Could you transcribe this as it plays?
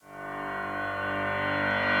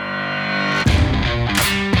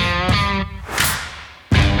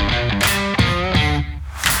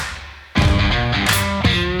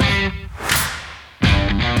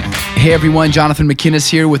Hey everyone, Jonathan McKinnis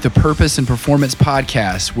here with the Purpose and Performance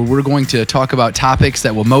Podcast, where we're going to talk about topics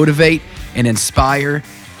that will motivate and inspire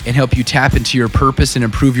and help you tap into your purpose and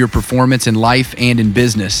improve your performance in life and in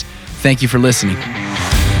business. Thank you for listening.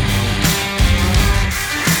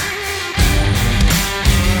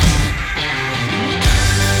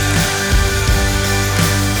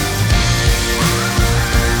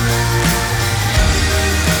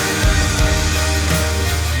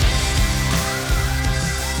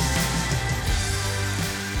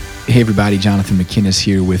 Hey everybody, Jonathan McKinnis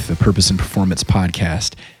here with the Purpose and Performance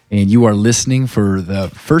Podcast. And you are listening for the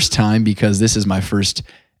first time because this is my first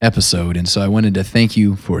episode. And so I wanted to thank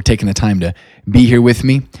you for taking the time to be here with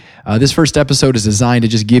me. This first episode is designed to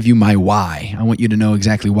just give you my why. I want you to know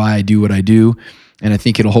exactly why I do what I do. And I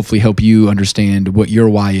think it'll hopefully help you understand what your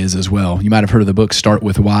why is as well. You might have heard of the book Start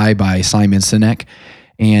With Why by Simon Sinek.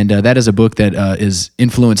 And that is a book that has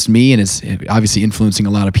influenced me and is obviously influencing a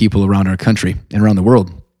lot of people around our country and around the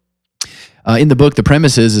world. In the book, the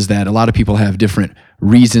premise is that a lot of people have different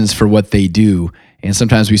reasons for what they do. And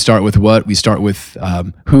sometimes we start with what, we start with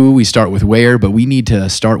who, we start with where, but we need to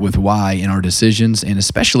start with why in our decisions and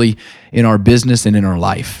especially in our business and in our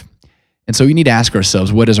life. And so we need to ask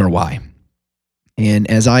ourselves, what is our why? And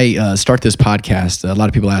as I start this podcast, a lot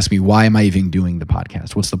of people ask me, why am I even doing the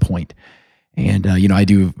podcast? What's the point? And, I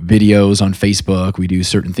do videos on Facebook. We do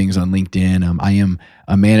certain things on LinkedIn. I am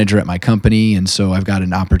a manager at my company, and so I've got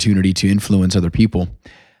an opportunity to influence other people.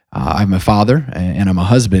 I'm a father, and I'm a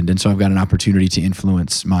husband, and so I've got an opportunity to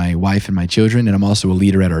influence my wife and my children, and I'm also a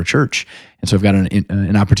leader at our church. And so I've got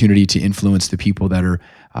an opportunity to influence the people that are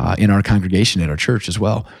in our congregation at our church as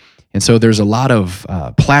well. And so there's a lot of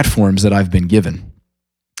platforms that I've been given.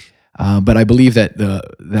 But I believe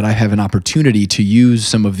that I have an opportunity to use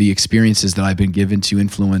some of the experiences that I've been given to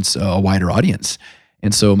influence a wider audience.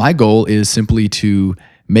 And so my goal is simply to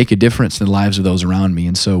make a difference in the lives of those around me.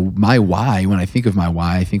 And so my why, when I think of my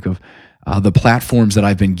why, I think of the platforms that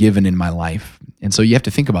I've been given in my life. And so you have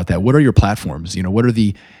to think about that. What are your platforms? What are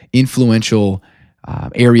the influential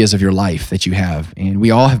areas of your life that you have? And we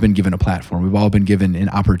all have been given a platform. We've all been given an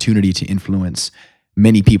opportunity to influence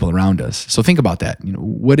many people around us. So think about that.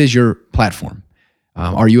 What is your platform?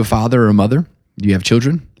 Are you a father or a mother? Do you have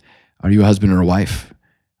children? Are you a husband or a wife?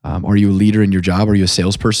 Are you a leader in your job? Are you a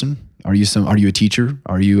salesperson? Are you a teacher?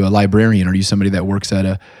 Are you a librarian? Are you somebody that works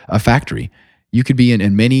at a factory? You could be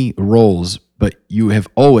in many roles, but you have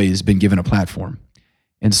always been given a platform.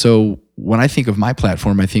 And so when I think of my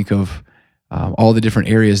platform, I think of all the different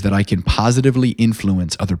areas that I can positively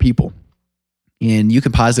influence other people. And you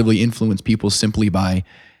can positively influence people simply by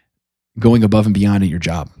going above and beyond at your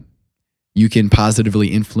job. You can positively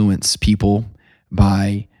influence people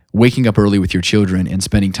by waking up early with your children and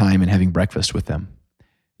spending time and having breakfast with them.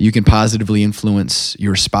 You can positively influence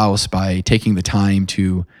your spouse by taking the time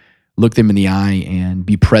to look them in the eye and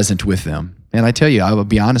be present with them. And I tell you, I will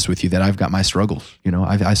be honest with you that I've got my struggles.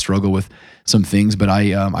 I struggle with some things, but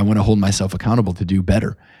I want to hold myself accountable to do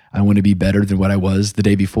better. I want to be better than what I was the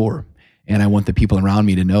day before. And I want the people around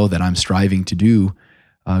me to know that I'm striving to do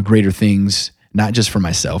greater things, not just for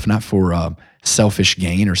myself, not for selfish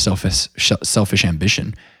gain or selfish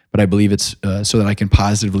ambition, but I believe it's so that I can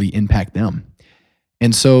positively impact them.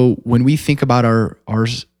 And so when we think about our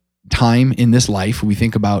time in this life, we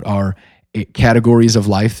think about our categories of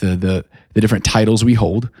life, the different titles we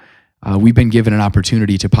hold, we've been given an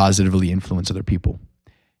opportunity to positively influence other people.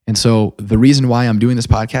 And so the reason why I'm doing this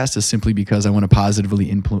podcast is simply because I want to positively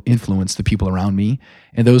influence the people around me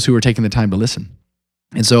and those who are taking the time to listen.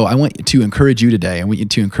 And so I want to encourage you today. I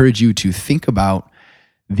want to encourage you to think about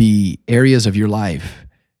the areas of your life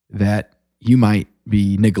that you might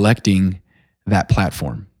be neglecting that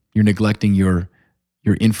platform. You're neglecting your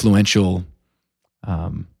influential,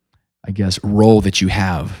 role that you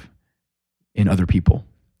have in other people.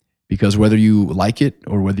 Because whether you like it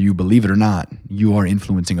or whether you believe it or not, you are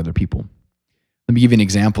influencing other people. Let me give you an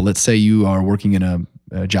example. Let's say you are working in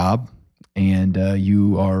a job and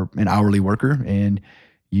you are an hourly worker and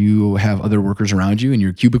you have other workers around you in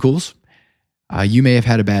your cubicles. You may have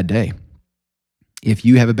had a bad day. If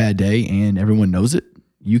you have a bad day and everyone knows it,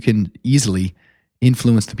 you can easily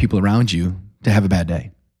influence the people around you to have a bad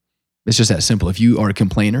day. It's just that simple. If you are a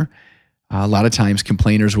complainer, a lot of times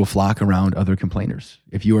complainers will flock around other complainers.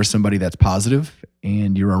 If you are somebody that's positive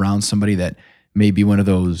and you're around somebody that may be one of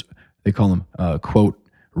those, they call them, quote,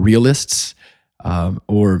 realists,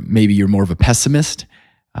 or maybe you're more of a pessimist,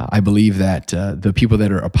 I believe that the people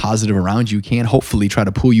that are positive around you can hopefully try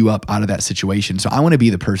to pull you up out of that situation. So I want to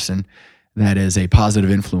be the person that is a positive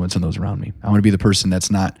influence on those around me. I want to be the person that's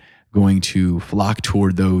not going to flock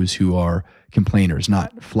toward those who are complainers,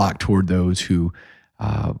 not flock toward those who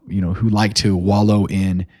like to wallow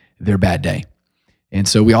in their bad day. And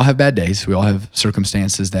so we all have bad days. We all have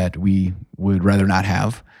circumstances that we would rather not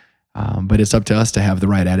have. But it's up to us to have the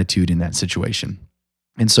right attitude in that situation.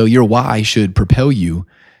 And so your why should propel you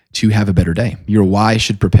to have a better day. Your why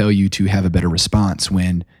should propel you to have a better response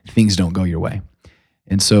when things don't go your way.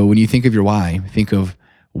 And so when you think of your why, think of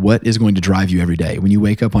what is going to drive you every day. When you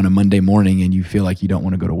wake up on a Monday morning and you feel like you don't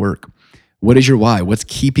want to go to work, what is your why? What's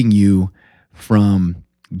keeping you from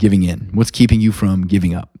giving in? What's keeping you from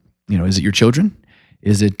giving up? Is it your children?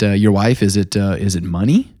 Is it your wife? Is it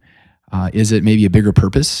money? Is it maybe a bigger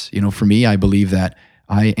purpose? For me, I believe that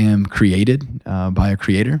I am created by a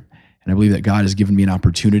creator, and I believe that God has given me an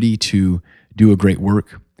opportunity to do a great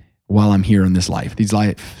work while I'm here in this life. These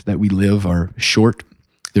lives that we live are short.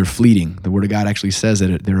 They're fleeting. The Word of God actually says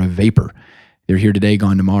that they're a vapor. They're here today,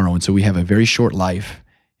 gone tomorrow. And so we have a very short life.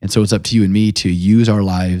 And so it's up to you and me to use our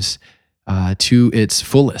lives to its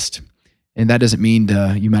fullest. And that doesn't mean,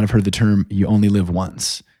 you might have heard the term, you only live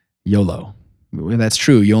once, YOLO. Well, that's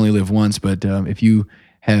true, you only live once, but if you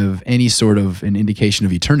have any sort of an indication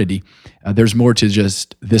of eternity, there's more to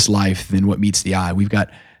just this life than what meets the eye. We've got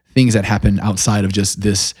things that happen outside of just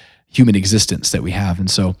this human existence that we have. And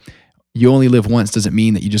so you only live once doesn't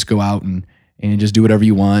mean that you just go out and just do whatever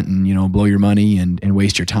you want and blow your money and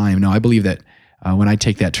waste your time. No, I believe that when I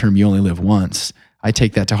take that term, you only live once, I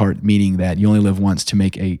take that to heart, meaning that you only live once to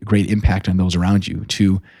make a great impact on those around you,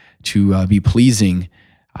 to be pleasing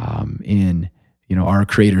in our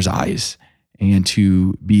Creator's eyes, and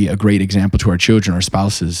to be a great example to our children, our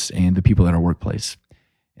spouses, and the people at our workplace.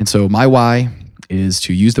 And so my why is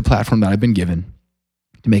to use the platform that I've been given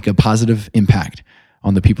to make a positive impact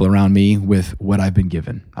on the people around me with what I've been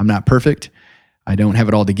given. I'm not perfect. I don't have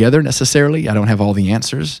it all together necessarily. I don't have all the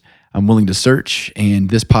answers. I'm willing to search, and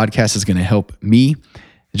this podcast is going to help me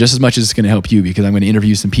just as much as it's going to help you, because I'm going to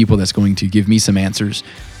interview some people that's going to give me some answers,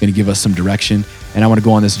 going to give us some direction, and I want to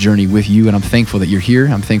go on this journey with you, and I'm thankful that you're here.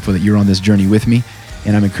 I'm thankful that you're on this journey with me,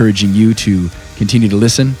 and I'm encouraging you to continue to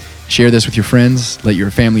listen, share this with your friends, let your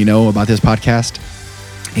family know about this podcast,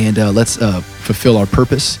 and let's fulfill our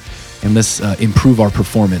purpose, and let's improve our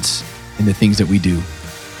performance in the things that we do.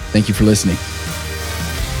 Thank you for listening.